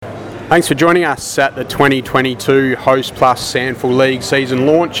Thanks for joining us at the 2022 Host Plus SANFL League season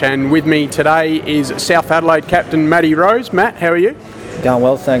launch, and with me today is South Adelaide captain Matty Rose. Matt, how are you? Going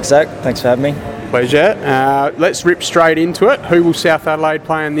well, thanks Zach. Thanks for having me. Pleasure. Let's rip straight into it. Who will South Adelaide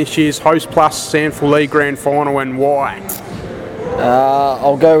play in this year's Host Plus SANFL League Grand Final and why?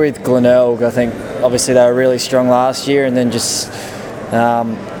 I'll go with Glenelg. I think obviously they were really strong last year and then just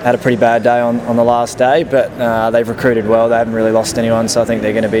had a pretty bad day on the last day, but they've recruited well. They haven't really lost anyone, so I think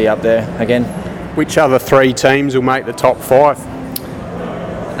they're going to be up there again. Which other three teams will make the top five?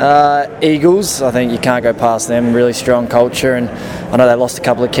 Eagles, I think you can't go past them. Really strong culture, and I know they lost a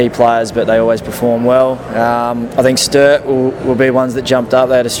couple of key players, but they always perform well. I think Sturt will be ones that jumped up.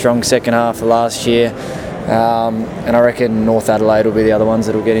 They had a strong second half of last year, and I reckon North Adelaide will be the other ones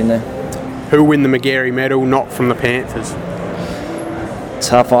that will get in there. Who will win the Magarey medal, not from the Panthers?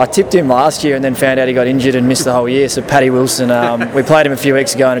 Tough. I tipped him last year and then found out he got injured and missed the whole year. So Paddy Wilson, we played him a few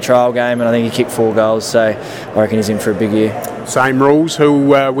weeks ago in a trial game and I think he kicked 4 goals. So I reckon he's in for a big year. Same rules. Who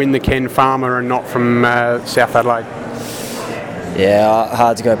will win the Ken Farmer and not from South Adelaide? Yeah,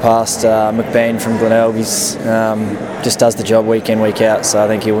 hard to go past McBean from Glenelg. He's just does the job week in, week out. So I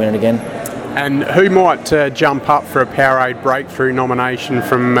think he'll win it again. And who might jump up for a Powerade Breakthrough nomination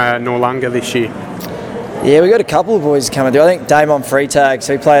from Noarlunga this year? Yeah, we got a couple of boys coming through. I think Damon Freitag,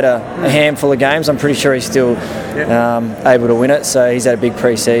 so he played a handful of games. I'm pretty sure he's still able to win it. So he's had a big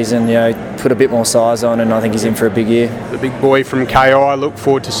pre-season, put a bit more size on, and I think he's in for a big year. The big boy from KI, I look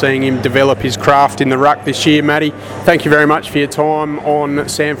forward to seeing him develop his craft in the ruck this year. Matty, thank you very much for your time on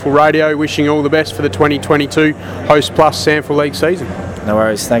SANFL Radio. Wishing you all the best for the 2022 Host Plus SANFL League season. No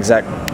worries. Thanks, Zach.